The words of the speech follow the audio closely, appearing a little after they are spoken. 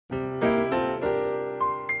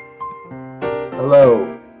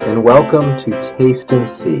Hello, and welcome to Taste and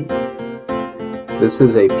See. This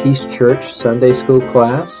is a Peace Church Sunday School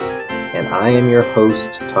class, and I am your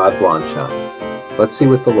host, Todd Blanchon. Let's see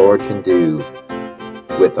what the Lord can do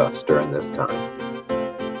with us during this time.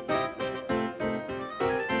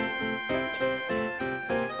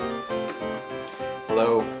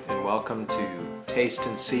 Hello, and welcome to Taste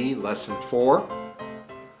and See, Lesson 4.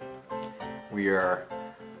 We are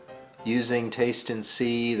using Taste and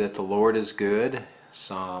See that the Lord is good,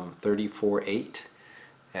 Psalm 34:8,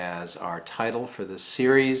 as our title for this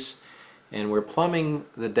series. And we're plumbing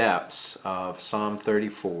the depths of Psalm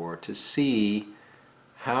 34 to see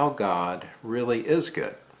how God really is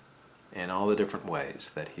good in all the different ways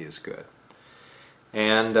that He is good.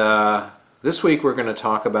 And this week we're going to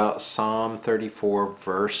talk about Psalm 34,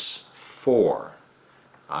 verse 4.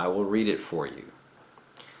 I will read it for you.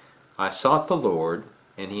 I sought the Lord,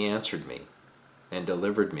 and He answered me, and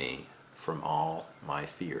delivered me from all my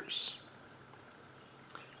fears.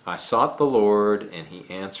 I sought the Lord, and He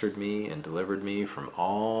answered me, and delivered me from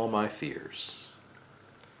all my fears.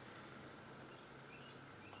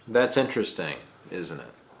 That's interesting, isn't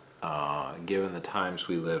it? Given the times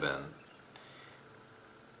we live in.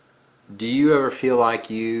 Do you ever feel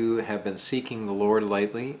like you have been seeking the Lord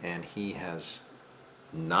lately, and He has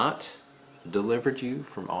not delivered you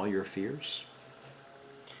from all your fears?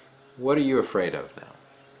 What are you afraid of now?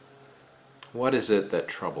 What is it that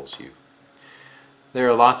troubles you? There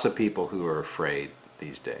are lots of people who are afraid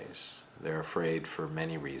these days. They're afraid for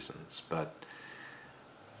many reasons, but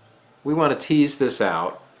we want to tease this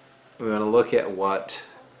out. We want to look at what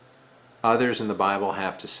others in the Bible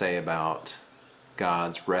have to say about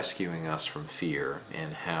God's rescuing us from fear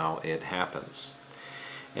and how it happens.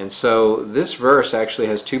 And so this verse actually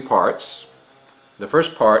has two parts. The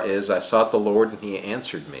first part is, I sought the Lord and He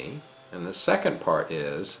answered me. And the second part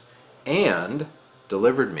is, and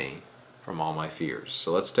delivered me from all my fears.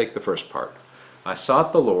 So let's take the first part. I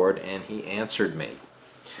sought the Lord and He answered me.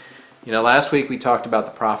 You know, last week we talked about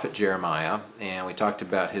the prophet Jeremiah, and we talked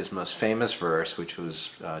about his most famous verse, which was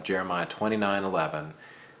Jeremiah 29:11,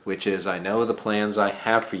 which is, I know the plans I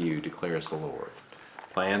have for you, declares the Lord.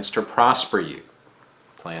 Plans to prosper you,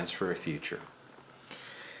 plans for a future.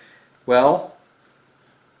 Well,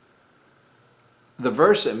 the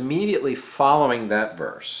verse immediately following that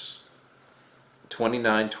verse,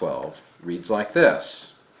 29:12, reads like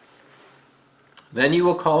this. Then you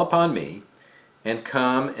will call upon me, and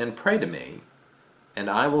come and pray to me,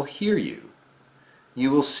 and I will hear you.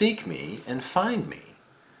 You will seek me and find me.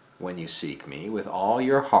 When you seek me with all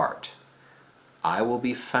your heart, I will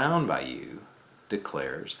be found by you,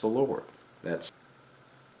 declares the Lord. That's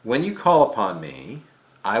when you call upon me,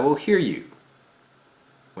 I will hear you.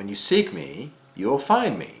 When you seek me, you will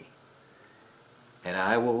find me, and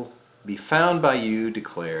I will be found by you,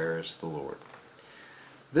 declares the Lord.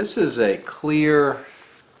 This is a clear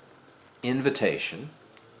invitation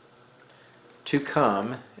to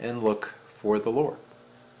come and look for the Lord.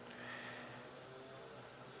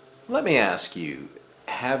 Let me ask you,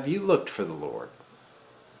 have you looked for the Lord?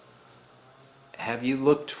 Have you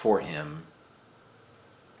looked for Him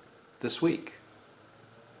this week?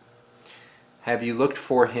 Have you looked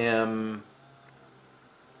for Him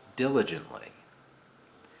diligently?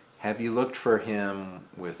 Have you looked for Him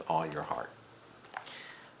with all your heart?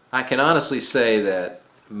 I can honestly say that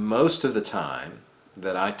most of the time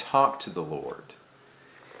that I talk to the Lord,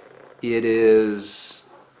 it is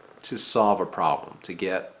to solve a problem, to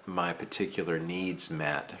get my particular needs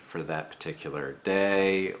met for that particular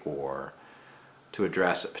day, or to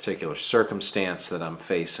address a particular circumstance that I'm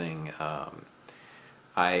facing.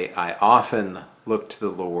 I often look to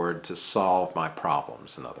the Lord to solve my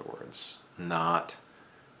problems, in other words, not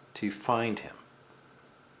to find Him.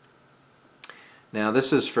 Now,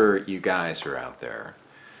 this is for you guys who are out there.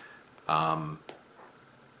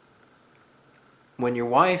 When your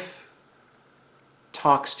wife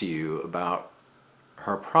talks to you about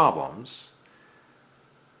her problems,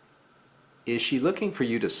 is she looking for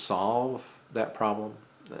you to solve that problem?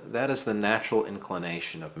 That is the natural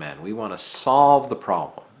inclination of men. We want to solve the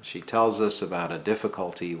problem. She tells us about a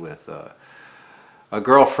difficulty with a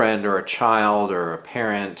girlfriend or a child or a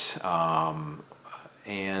parent,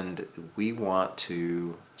 and we want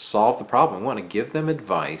to solve the problem. We want to give them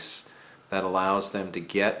advice that allows them to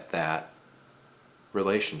get that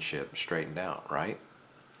relationship straightened out, right?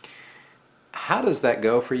 How does that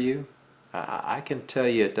go for you? I can tell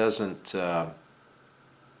you it doesn't go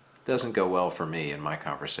well for me in my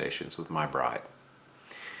conversations with my bride.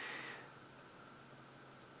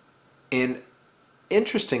 And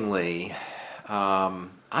interestingly,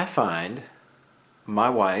 I find my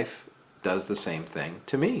wife does the same thing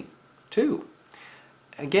to me, too.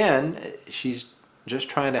 Again, she's just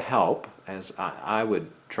trying to help, as I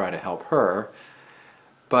would try to help her.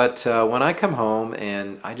 But when I come home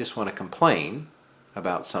and I just want to complain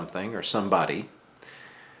about something or somebody,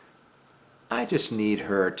 I just need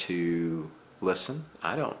her to listen.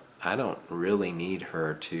 I don't really need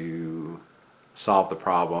her to solve the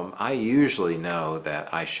problem. I usually know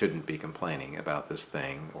that I shouldn't be complaining about this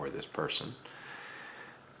thing or this person,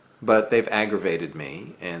 but they've aggravated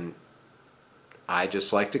me, and I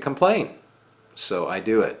just like to complain, so I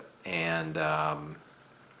do it. And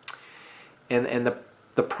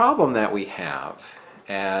the problem that we have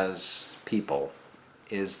as people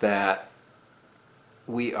is that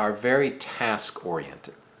we are very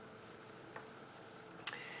task-oriented.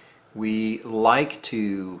 We like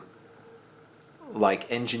to,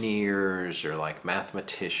 like engineers or like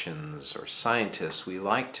mathematicians or scientists, we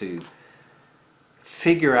like to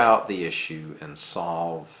figure out the issue and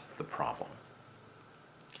solve the problem.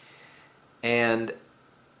 And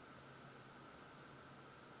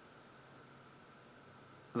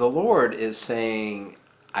the Lord is saying,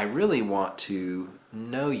 I really want to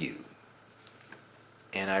know you.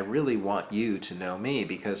 And I really want you to know me,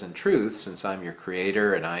 because in truth, since I'm your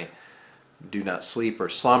creator and I do not sleep or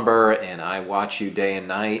slumber, and I watch you day and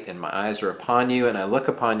night, and my eyes are upon you, and I look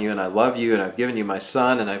upon you, and I love you, and I've given you my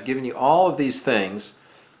son, and I've given you all of these things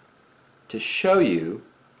to show you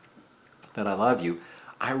that I love you,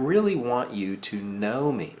 I really want you to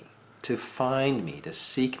know me, to find me, to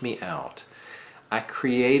seek me out. I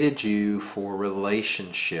created you for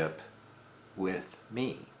relationship with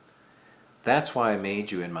me. That's why I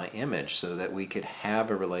made you in my image, so that we could have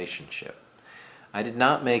a relationship. I did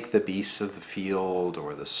not make the beasts of the field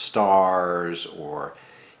or the stars or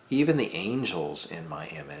even the angels in my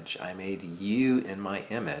image. I made you in my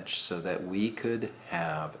image so that we could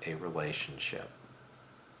have a relationship.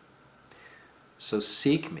 So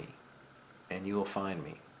seek me, and you will find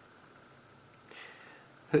me.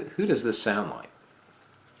 Who does this sound like?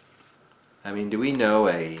 I mean, do we know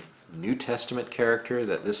a New Testament character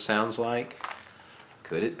that this sounds like?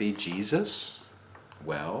 Could it be Jesus?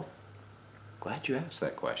 Well, glad you asked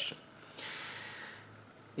that question.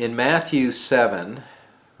 In Matthew 7,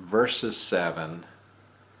 verses 7,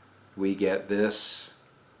 we get this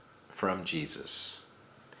from Jesus.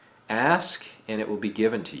 Ask, and it will be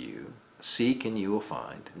given to you. Seek, and you will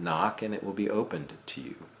find. Knock, and it will be opened to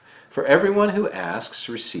you. For everyone who asks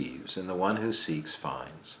receives, and the one who seeks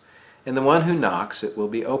finds. And the one who knocks, it will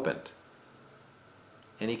be opened.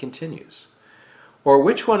 And he continues. Or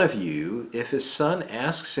which one of you, if his son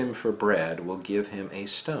asks him for bread, will give him a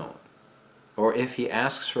stone? Or if he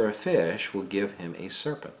asks for a fish, will give him a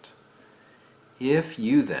serpent? If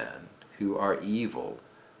you then, who are evil,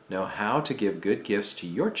 know how to give good gifts to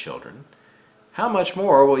your children, how much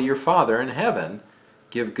more will your Father in heaven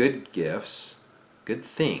give good gifts, good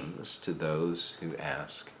things to those who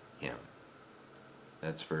ask him?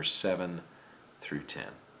 That's verse 7 through 10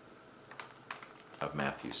 of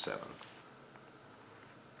Matthew 7.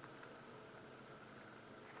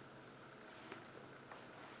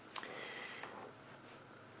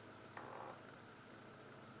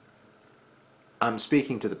 I'm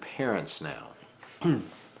speaking to the parents now.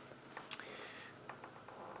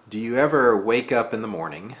 Do you ever wake up in the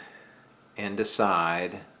morning and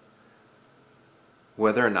decide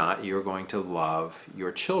whether or not you're going to love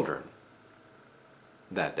your children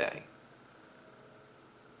that day?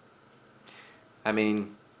 I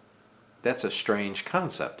mean, that's a strange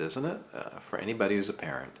concept, isn't it? For anybody who's a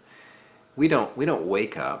parent. We don't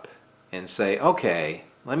wake up and say, okay,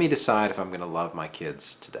 let me decide if I'm going to love my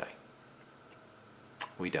kids today.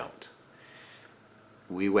 We don't.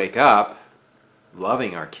 We wake up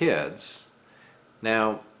loving our kids.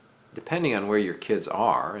 Now, depending on where your kids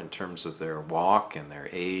are in terms of their walk and their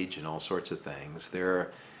age and all sorts of things, there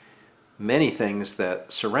are many things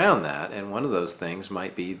that surround that, and one of those things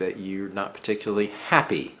might be that you're not particularly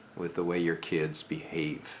happy with the way your kids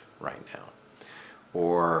behave right now.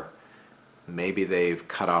 Or maybe they've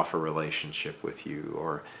cut off a relationship with you,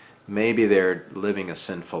 or maybe they're living a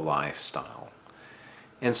sinful lifestyle.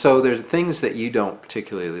 And so there's things that you don't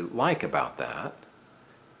particularly like about that,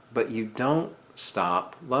 but you don't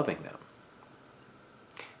stop loving them.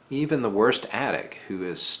 Even the worst addict who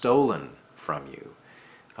is stolen from you,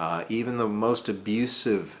 even the most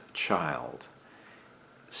abusive child,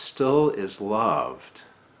 still is loved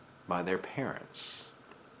by their parents.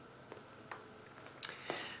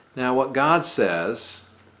 Now, what God says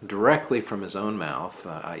directly from his own mouth,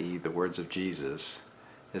 i.e. the words of Jesus,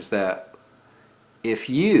 is that if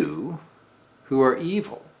you, who are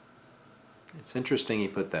evil, It's interesting you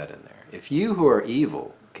put that in there. If you who are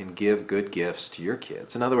evil can give good gifts to your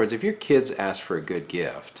kids, in other words, if your kids ask for a good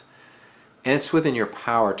gift, and it's within your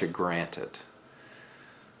power to grant it,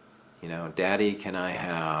 you know, Daddy, can I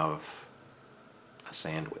have a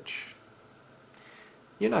sandwich?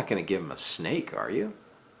 You're not going to give them a snake, are you?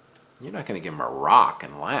 You're not going to give them a rock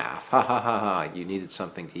and laugh. Ha ha ha ha, you needed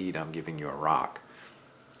something to eat, I'm giving you a rock.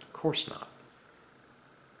 Of course not.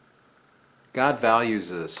 God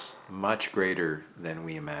values us much greater than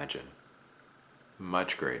we imagine.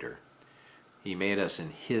 Much greater. He made us in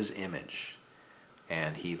His image,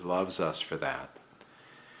 and He loves us for that.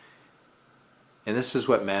 And this is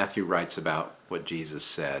what Matthew writes about what Jesus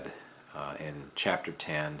said in chapter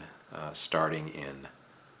 10, starting in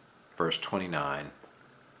verse 29.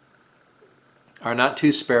 Are not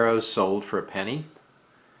 2 sparrows sold for a penny?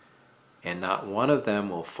 And not one of them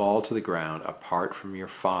will fall to the ground apart from your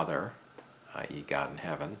Father, i.e. God in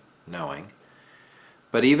heaven, knowing.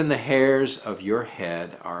 But even the hairs of your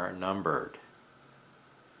head are numbered.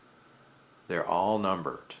 They're all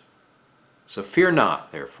numbered. So fear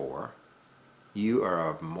not, therefore. You are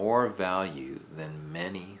of more value than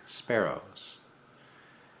many sparrows.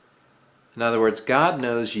 In other words, God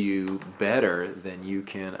knows you better than you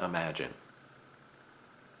can imagine.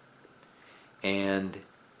 And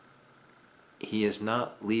He is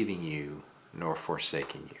not leaving you nor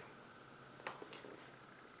forsaking you.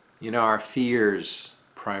 You know, our fears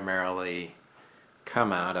primarily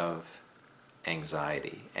come out of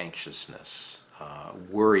anxiety, anxiousness,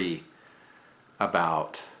 worry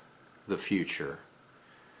about the future.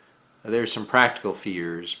 There's some practical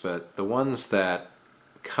fears, but the ones that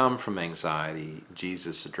come from anxiety,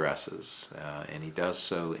 Jesus addresses, and He does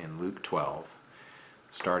so in Luke 12,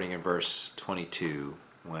 starting in verse 22,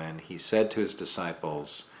 when He said to His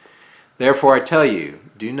disciples, Therefore I tell you,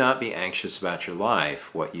 do not be anxious about your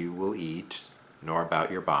life, what you will eat, nor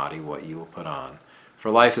about your body, what you will put on.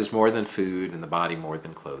 For life is more than food, and the body more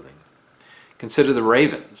than clothing. Consider the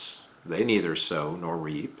ravens. They neither sow nor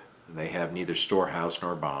reap. They have neither storehouse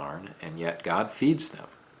nor barn, and yet God feeds them.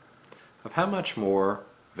 Of how much more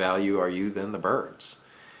value are you than the birds?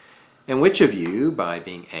 And which of you, by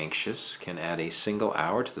being anxious, can add a single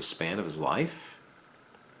hour to the span of his life?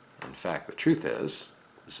 In fact, the truth is,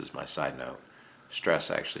 this is my side note, stress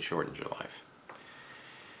actually shortens your life.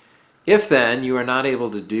 If then you are not able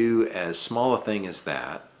to do as small a thing as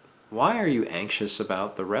that, why are you anxious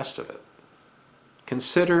about the rest of it?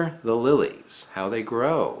 Consider the lilies, how they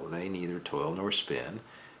grow. They neither toil nor spin.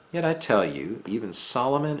 Yet I tell you, even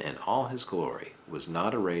Solomon in all his glory was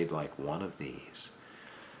not arrayed like one of these.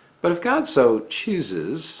 But if God so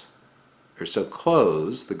chooses, or so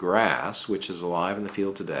clothes the grass which is alive in the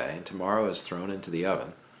field today, and tomorrow is thrown into the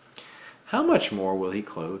oven, how much more will He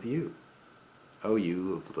clothe you, O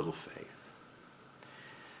you of little faith?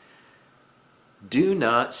 Do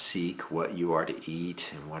not seek what you are to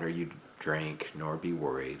eat and what are you to drink, nor be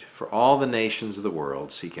worried. For all the nations of the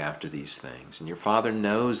world seek after these things, and your Father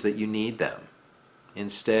knows that you need them.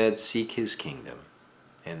 Instead, seek His kingdom,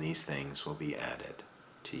 and these things will be added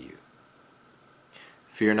to you.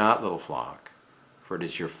 Fear not, little flock, for it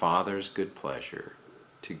is your Father's good pleasure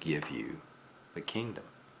to give you the kingdom.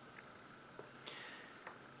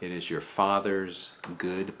 It is your Father's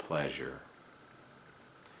good pleasure.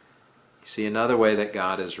 You see, another way that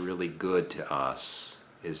God is really good to us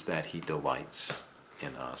is that He delights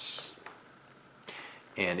in us.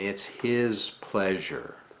 And it's His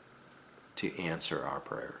pleasure to answer our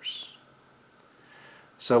prayers.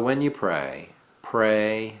 So when you pray,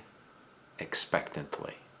 pray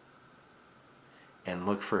expectantly and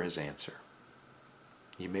look for His answer.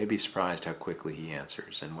 You may be surprised how quickly He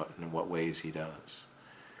answers and in what ways He does.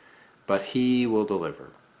 But He will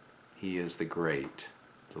deliver. He is the great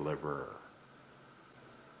deliverer.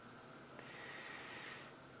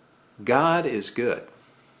 God is good,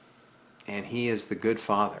 and He is the good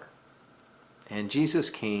Father. And Jesus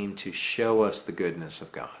came to show us the goodness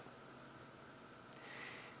of God.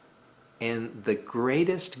 And the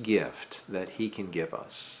greatest gift that He can give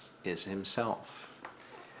us is Himself.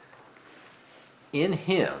 In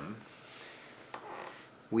Him,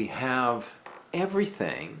 we have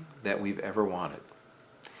everything that we've ever wanted.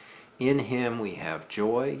 In Him we have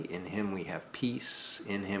joy, in Him we have peace,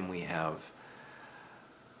 in Him we have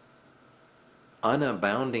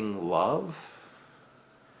unabounding love.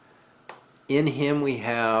 In Him we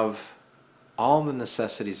have all the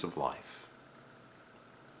necessities of life.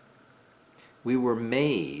 We were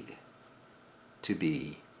made to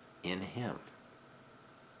be in Him.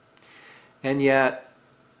 And yet,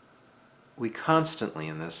 we constantly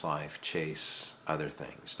in this life chase other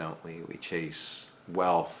things, don't we? We chase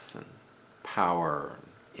wealth and power,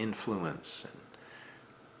 influence, and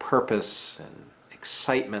purpose, and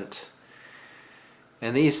excitement.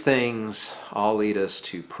 And these things all lead us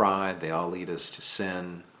to pride. They all lead us to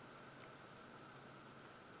sin.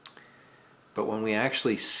 But when we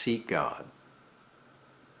actually seek God,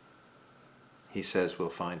 he says we'll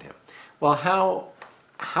find him. Well,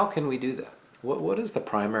 how can we do that? What is the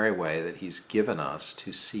primary way that he's given us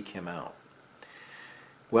to seek him out?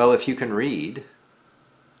 Well, if you can read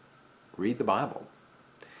the Bible.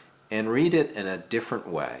 And read it in a different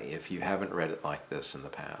way if you haven't read it like this in the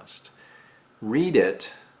past. Read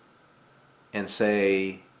it and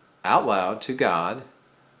say out loud to God,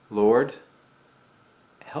 Lord,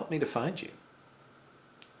 help me to find you.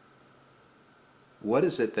 What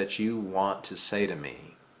is it that you want to say to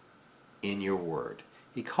me in your word?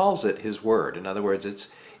 He calls it his word. In other words,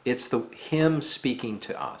 it's him speaking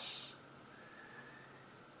to us.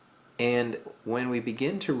 And when we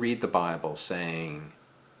begin to read the Bible saying,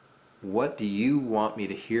 what do you want me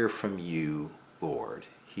to hear from you, Lord,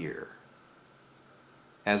 here?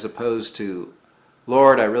 As opposed to,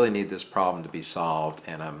 Lord, I really need this problem to be solved,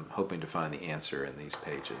 and I'm hoping to find the answer in these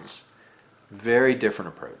pages. Very different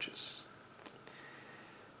approaches.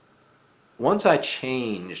 Once I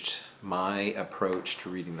changed my approach to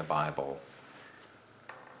reading the Bible,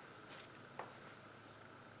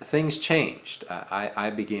 things changed. I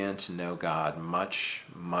began to know God much,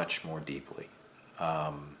 much more deeply.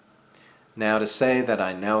 Now, to say that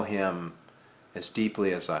I know him as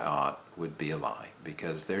deeply as I ought would be a lie,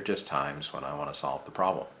 because there are just times when I want to solve the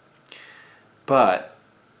problem. But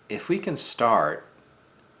if we can start,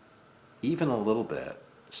 even a little bit,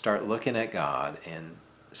 start looking at God and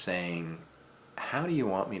saying, how do you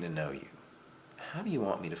want me to know you? How do you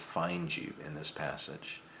want me to find you in this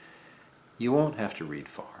passage? You won't have to read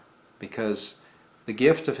far, because the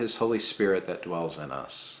gift of his Holy Spirit that dwells in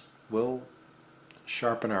us will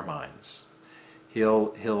sharpen our minds.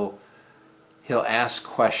 He'll ask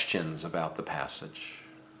questions about the passage.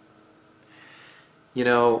 You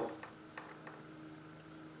know,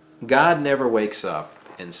 God never wakes up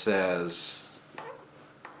and says,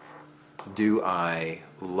 do I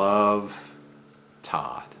love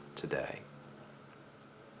Todd today?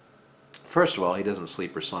 First of all, he doesn't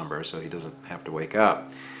sleep or slumber, so he doesn't have to wake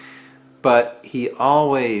up. But he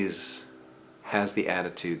always has the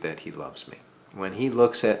attitude that he loves me. When he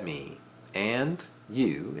looks at me and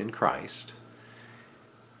you in Christ,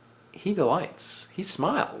 he delights. He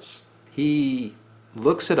smiles. He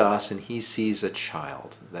looks at us and he sees a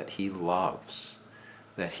child that he loves,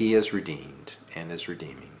 that he has redeemed and is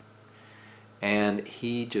redeeming. And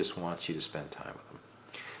he just wants you to spend time with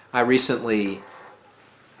him. I recently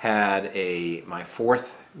had my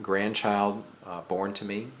fourth grandchild born to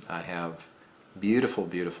me. I have beautiful,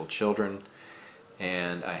 beautiful children,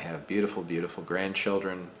 and I have beautiful, beautiful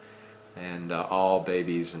grandchildren, and all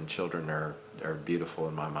babies and children are beautiful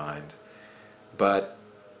in my mind. But,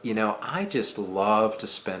 you know, I just love to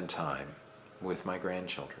spend time with my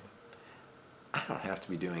grandchildren. I don't have to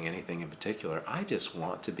be doing anything in particular. I just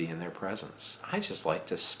want to be in their presence. I just like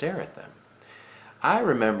to stare at them. I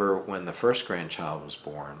remember when the first grandchild was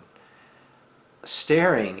born,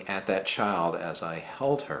 staring at that child as I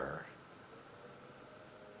held her,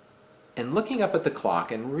 and looking up at the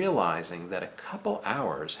clock and realizing that a couple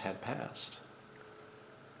hours had passed.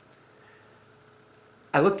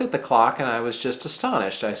 I looked at the clock and I was just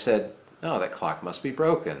astonished. I said, "Oh, that clock must be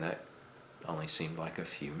broken. That only seemed like a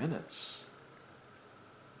few minutes."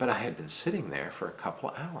 But I had been sitting there for a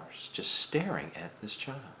couple hours, just staring at this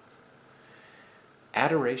child.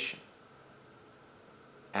 Adoration.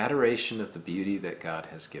 Adoration of the beauty that God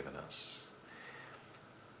has given us.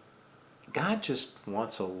 God just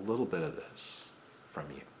wants a little bit of this from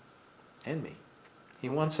you and me. He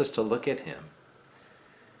wants us to look at him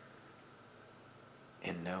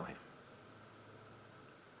and know him.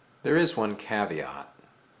 There is one caveat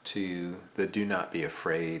to the do not be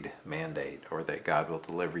afraid mandate, or that God will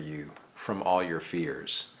deliver you from all your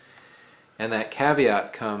fears. And that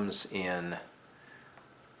caveat comes in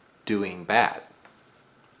doing bad.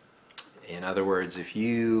 In other words, if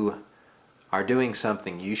you are doing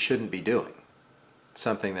something you shouldn't be doing,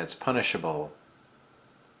 something that's punishable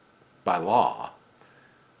by law,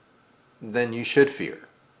 then you should fear.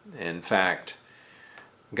 In fact,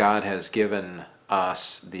 God has given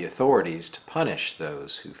us the authorities to punish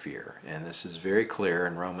those who fear. And this is very clear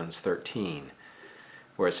in Romans 13,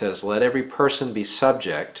 where it says, "Let every person be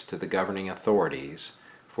subject to the governing authorities,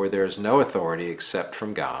 for there is no authority except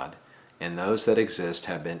from God, and those that exist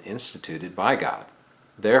have been instituted by God.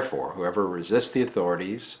 Therefore, whoever resists the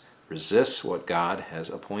authorities resists what God has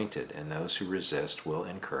appointed, and those who resist will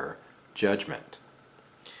incur judgment.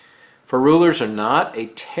 For rulers are not a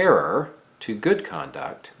terror to good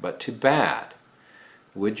conduct, but to bad.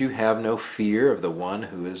 Would you have no fear of the one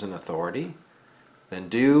who is in authority? Then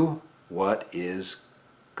do what is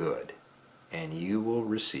good, and you will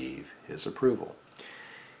receive his approval.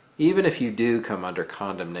 Even if you do come under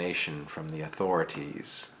condemnation from the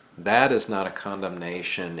authorities, that is not a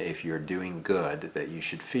condemnation if you're doing good that you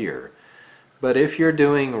should fear. But if you're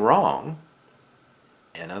doing wrong,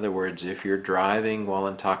 in other words, if you're driving while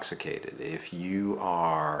intoxicated, if you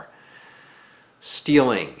are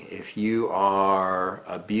stealing, if you are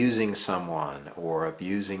abusing someone or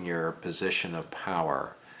abusing your position of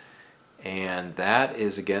power, and that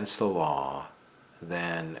is against the law,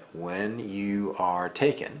 then when you are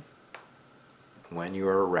taken, when you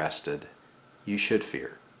are arrested, you should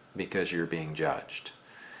fear because you're being judged.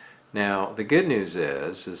 Now, the good news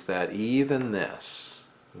is that even this,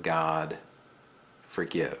 God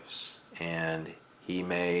forgives, and he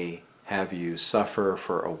may have you suffer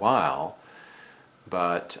for a while,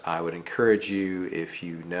 but I would encourage you, if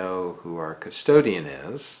you know who our custodian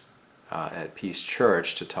is at Peace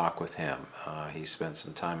Church, to talk with him. He spent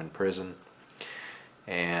some time in prison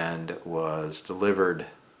and was delivered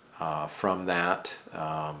from that.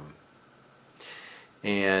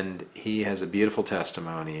 And he has a beautiful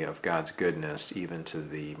testimony of God's goodness even to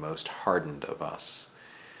the most hardened of us.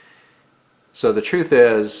 So the truth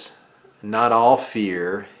is, not all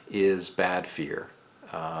fear is bad fear,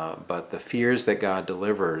 but the fears that God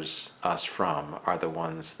delivers us from are the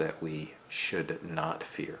ones that we should not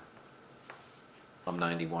fear. Psalm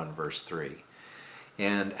 91, verse 3.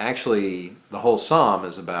 And actually, the whole psalm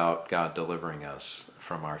is about God delivering us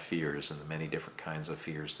from our fears and the many different kinds of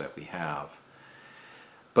fears that we have.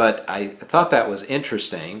 But I thought that was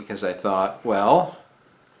interesting because I thought, well,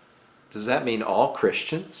 does that mean all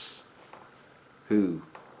Christians who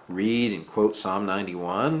read and quote Psalm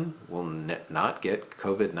 91 will not get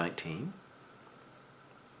COVID-19?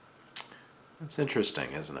 That's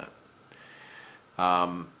interesting, isn't it?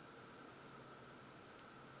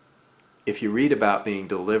 If you read about being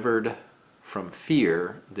delivered from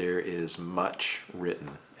fear, there is much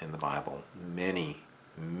written in the Bible. Many,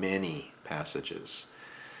 many passages.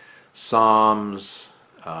 Psalms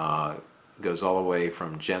goes all the way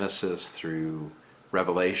from Genesis through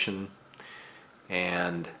Revelation,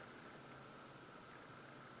 and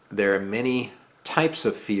there are many types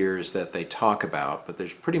of fears that they talk about, but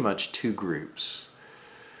there's pretty much two groups.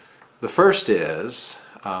 The first is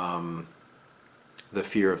the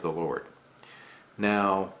fear of the Lord.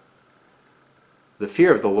 Now, the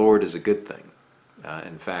fear of the Lord is a good thing.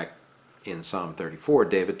 In fact, in Psalm 34,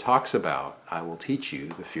 David talks about, I will teach you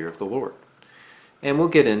the fear of the Lord. And we'll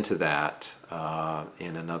get into that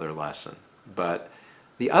in another lesson. But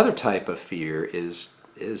the other type of fear is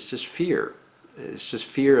just fear. It's just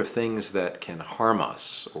fear of things that can harm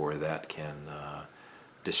us or that can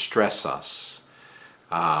distress us.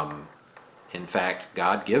 In fact,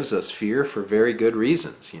 God gives us fear for very good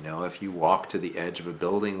reasons. You know, if you walk to the edge of a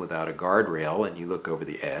building without a guardrail and you look over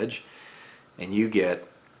the edge and you get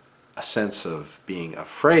a sense of being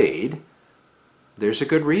afraid, there's a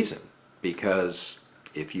good reason. Because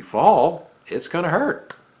if you fall, it's going to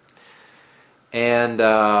hurt. And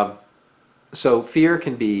so fear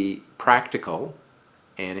can be practical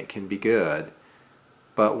and it can be good.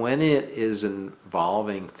 But when it is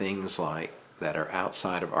involving things like that are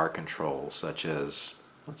outside of our control, such as,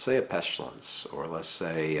 let's say, a pestilence, or let's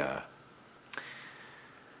say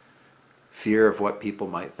fear of what people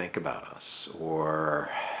might think about us,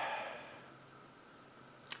 or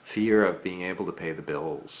fear of being able to pay the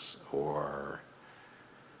bills, or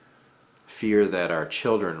fear that our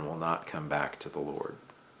children will not come back to the Lord.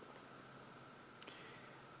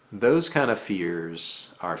 Those kind of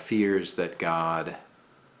fears are fears that God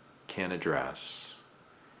can address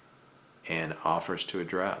and offers to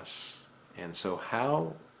address. And so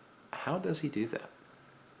how does he do that?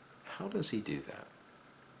 How does he do that?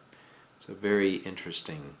 It's a very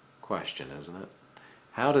interesting question, isn't it?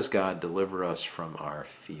 How does God deliver us from our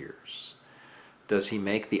fears? Does he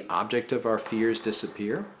make the object of our fears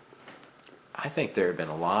disappear? I think there have been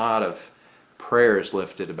a lot of prayers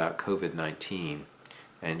lifted about COVID-19,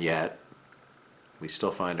 and yet we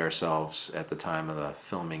still find ourselves at the time of the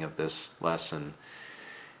filming of this lesson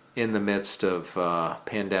in the midst of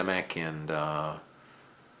pandemic and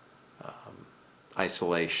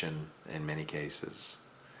isolation in many cases.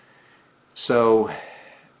 So,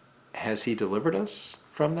 has he delivered us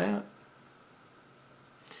from that?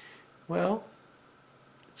 Well,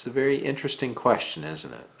 it's a very interesting question,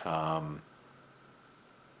 isn't it?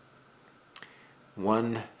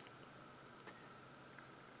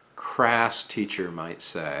 crass teacher might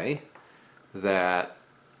say that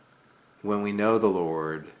when we know the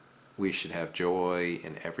Lord, we should have joy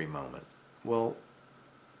in every moment. Well,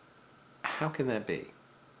 how can that be?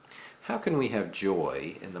 How can we have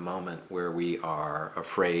joy in the moment where we are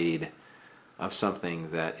afraid of something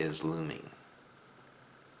that is looming?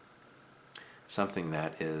 Something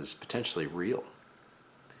that is potentially real.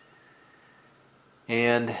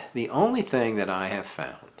 And the only thing that I have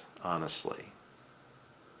found, honestly,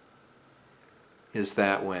 is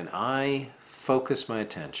that when I focus my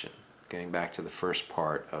attention, getting back to the first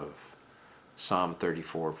part of Psalm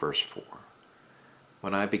 34, verse 4,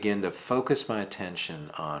 when I begin to focus my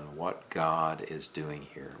attention on what God is doing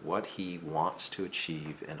here, what He wants to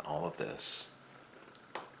achieve in all of this,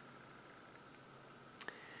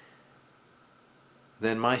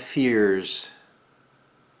 then my fears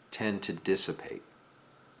tend to dissipate.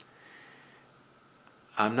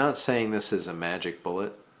 I'm not saying this is a magic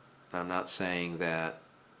bullet. I'm not saying that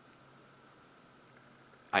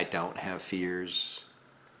I don't have fears,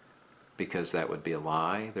 because that would be a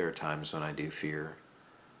lie. There are times when I do fear.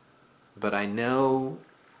 But I know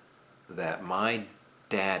that my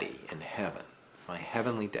daddy in heaven, my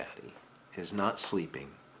heavenly daddy, is not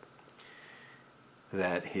sleeping,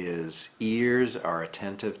 that His ears are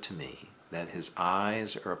attentive to me, that His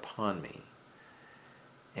eyes are upon me,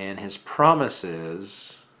 and His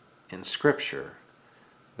promises in Scripture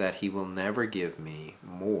that He will never give me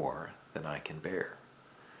more than I can bear.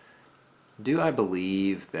 Do I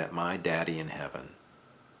believe that my daddy in heaven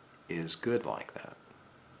is good like that?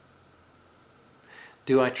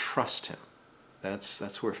 Do I trust Him?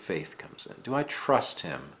 That's where faith comes in. Do I trust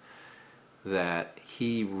Him that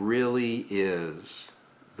He really is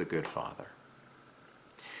the good Father?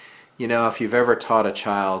 You know, if you've ever taught a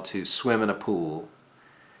child to swim in a pool,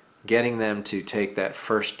 getting them to take that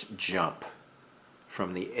first jump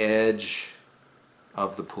from the edge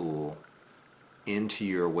of the pool into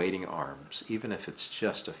your waiting arms, even if it's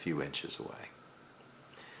just a few inches away,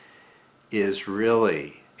 is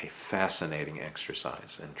really a fascinating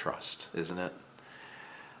exercise in trust, isn't it?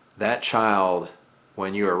 That child,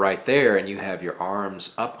 when you are right there and you have your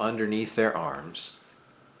arms up underneath their arms,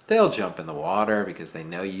 they'll jump in the water because they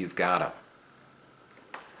know you've got them.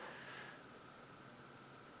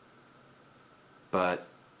 But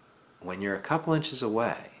when you're a couple inches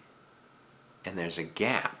away and there's a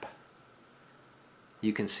gap,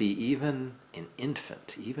 you can see even an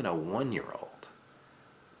infant, even a 1-year-old,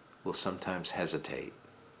 will sometimes hesitate.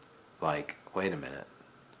 Like, wait a minute,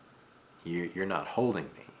 you're not holding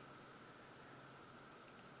me.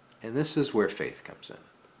 And this is where faith comes in.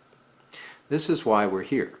 This is why we're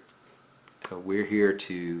here. We're here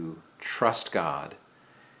to trust God,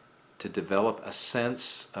 to develop a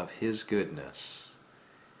sense of His goodness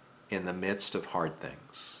in the midst of hard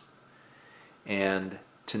things, and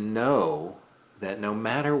to know that no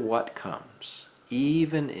matter what comes,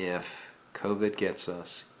 even if COVID gets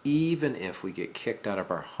us, even if we get kicked out of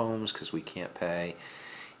our homes because we can't pay,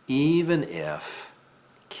 even if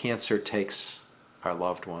cancer takes our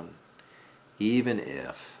loved one, even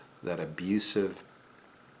if that abusive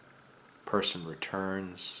person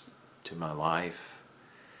returns to my life,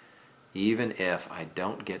 even if I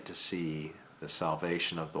don't get to see the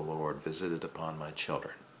salvation of the Lord visited upon my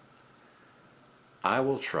children, I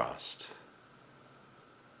will trust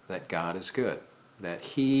that God is good, that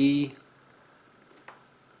He,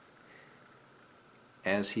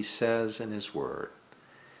 as He says in His Word,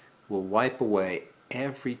 will wipe away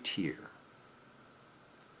every tear,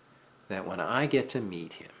 that when I get to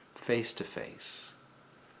meet Him face to face,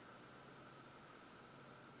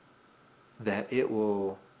 that it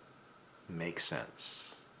will make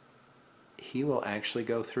sense. He will actually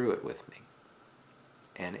go through it with me,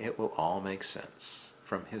 and it will all make sense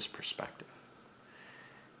from His perspective.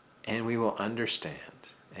 And we will understand,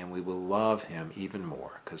 and we will love Him even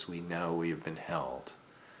more because we know we have been held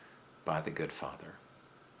by the good Father.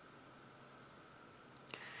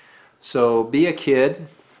 So be a kid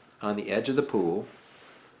on the edge of the pool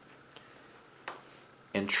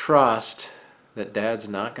and trust that Dad's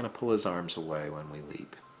not going to pull his arms away when we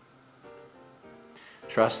leap.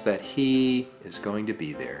 Trust that He is going to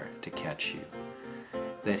be there to catch you,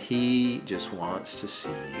 that He just wants to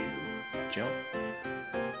see you jump.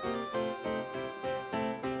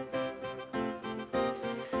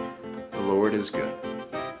 The Lord is good,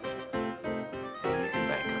 and you can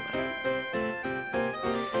bank on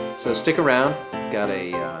that. So stick around. Got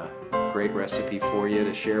a great recipe for you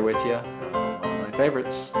to share with you. One of my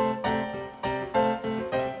favorites.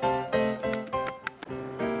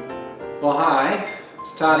 Well, hi,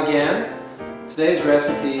 it's Todd again. Today Today's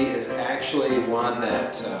recipe is actually one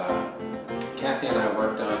that Kathy and I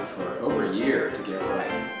worked on for over a year to get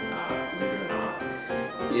right, believe it or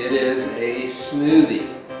not. It is a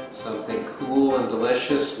smoothie, something cool and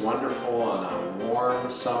delicious, wonderful on a warm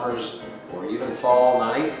summer's or even fall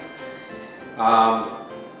night.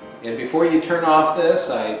 And before you turn off this,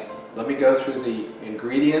 let me go through the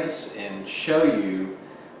ingredients and show you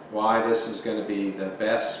why this is going to be the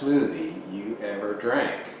best smoothie you ever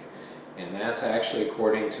drank. And that's actually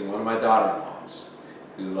according to one of my daughter-in-laws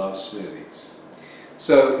who loves smoothies.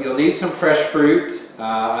 So you'll need some fresh fruit.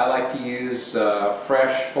 I like to use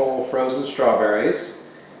fresh, whole, frozen strawberries,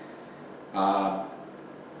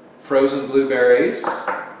 frozen blueberries.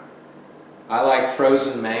 I like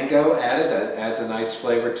frozen mango added. It adds a nice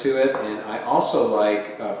flavor to it. And I also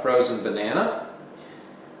like frozen banana.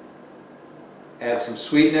 Add some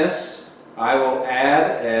sweetness. I will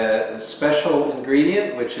add a special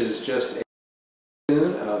ingredient, which is just a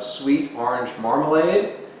spoon of sweet orange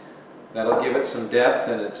marmalade. That'll give it some depth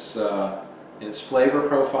in its flavor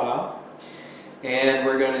profile. And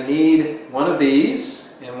we're going to need one of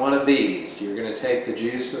these and one of these. You're going to take the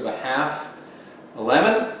juice of half a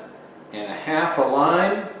lemon and half a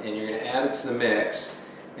lime, and you're going to add it to the mix.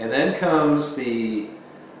 And then comes the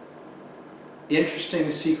interesting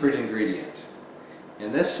secret ingredient.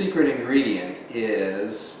 And this secret ingredient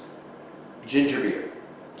is ginger beer.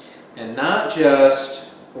 And not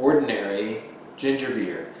just ordinary ginger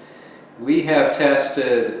beer. We have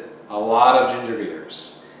tested a lot of ginger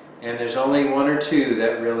beers, and there's only one or two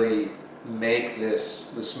that really make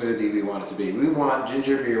this the smoothie we want it to be. We want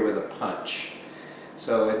ginger beer with a punch.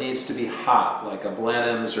 So it needs to be hot, like a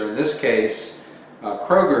Blenheim's, or in this case,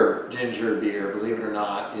 Kroger ginger beer, believe it or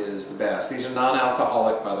not, is the best. These are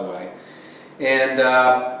non-alcoholic, by the way. And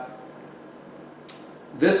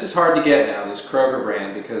this is hard to get now, this Kroger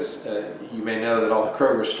brand, because you may know that all the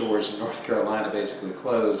Kroger stores in North Carolina basically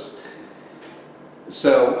closed.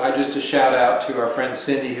 So just a shout out to our friend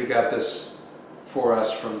Cindy who got this for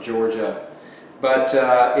us from Georgia. But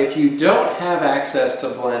if you don't have access to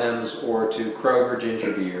Blenheim's or to Kroger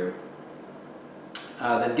ginger beer,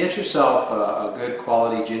 then get yourself a good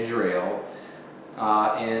quality ginger ale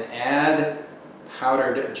and add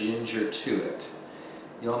powdered ginger to it.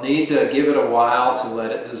 You'll need to give it a while to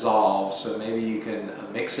let it dissolve, so maybe you can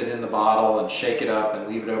mix it in the bottle and shake it up and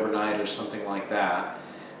leave it overnight or something like that.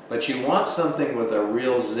 But you want something with a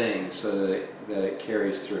real zing so that it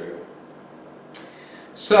carries through.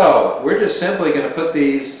 So we're just simply going to put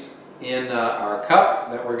these in our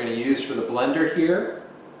cup that we're going to use for the blender here.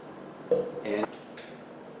 And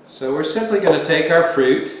so we're simply going to take our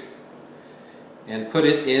fruit and put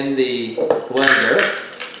it in the blender.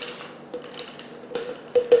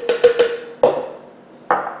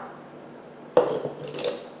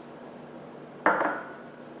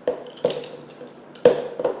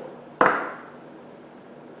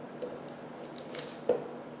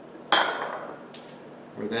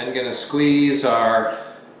 We're then going to squeeze our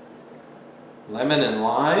lemon and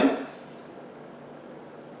lime.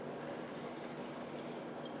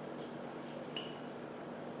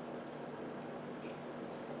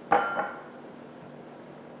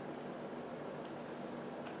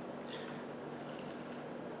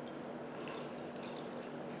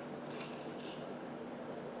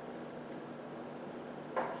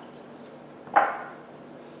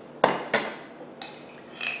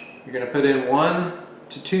 You're going to put in 1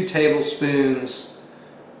 to 2 tablespoons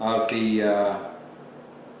of the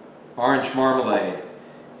orange marmalade.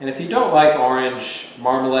 And if you don't like orange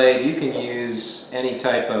marmalade, you can use any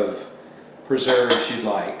type of preserves you'd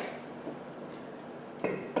like.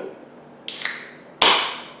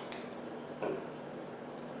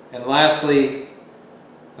 And lastly,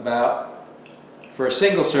 for a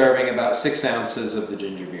single serving, about 6 ounces of the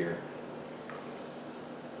ginger beer.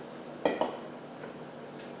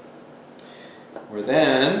 We're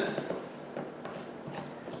then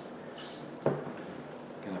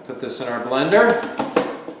going to put this in our blender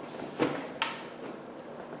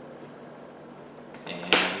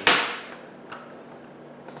and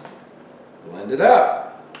blend it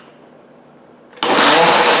up.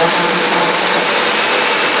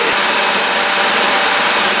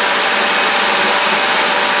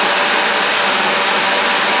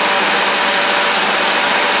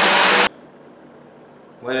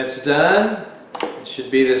 When it's done, it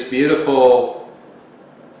should be this beautiful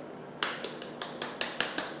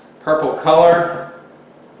purple color.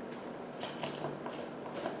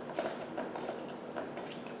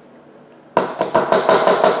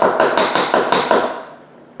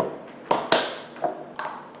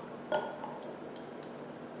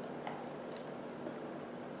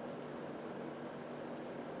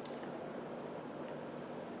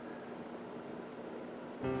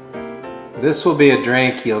 This will be a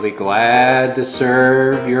drink you'll be glad to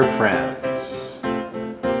serve your friends.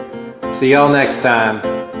 See y'all next time.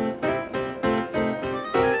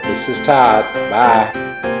 This is Todd. Bye.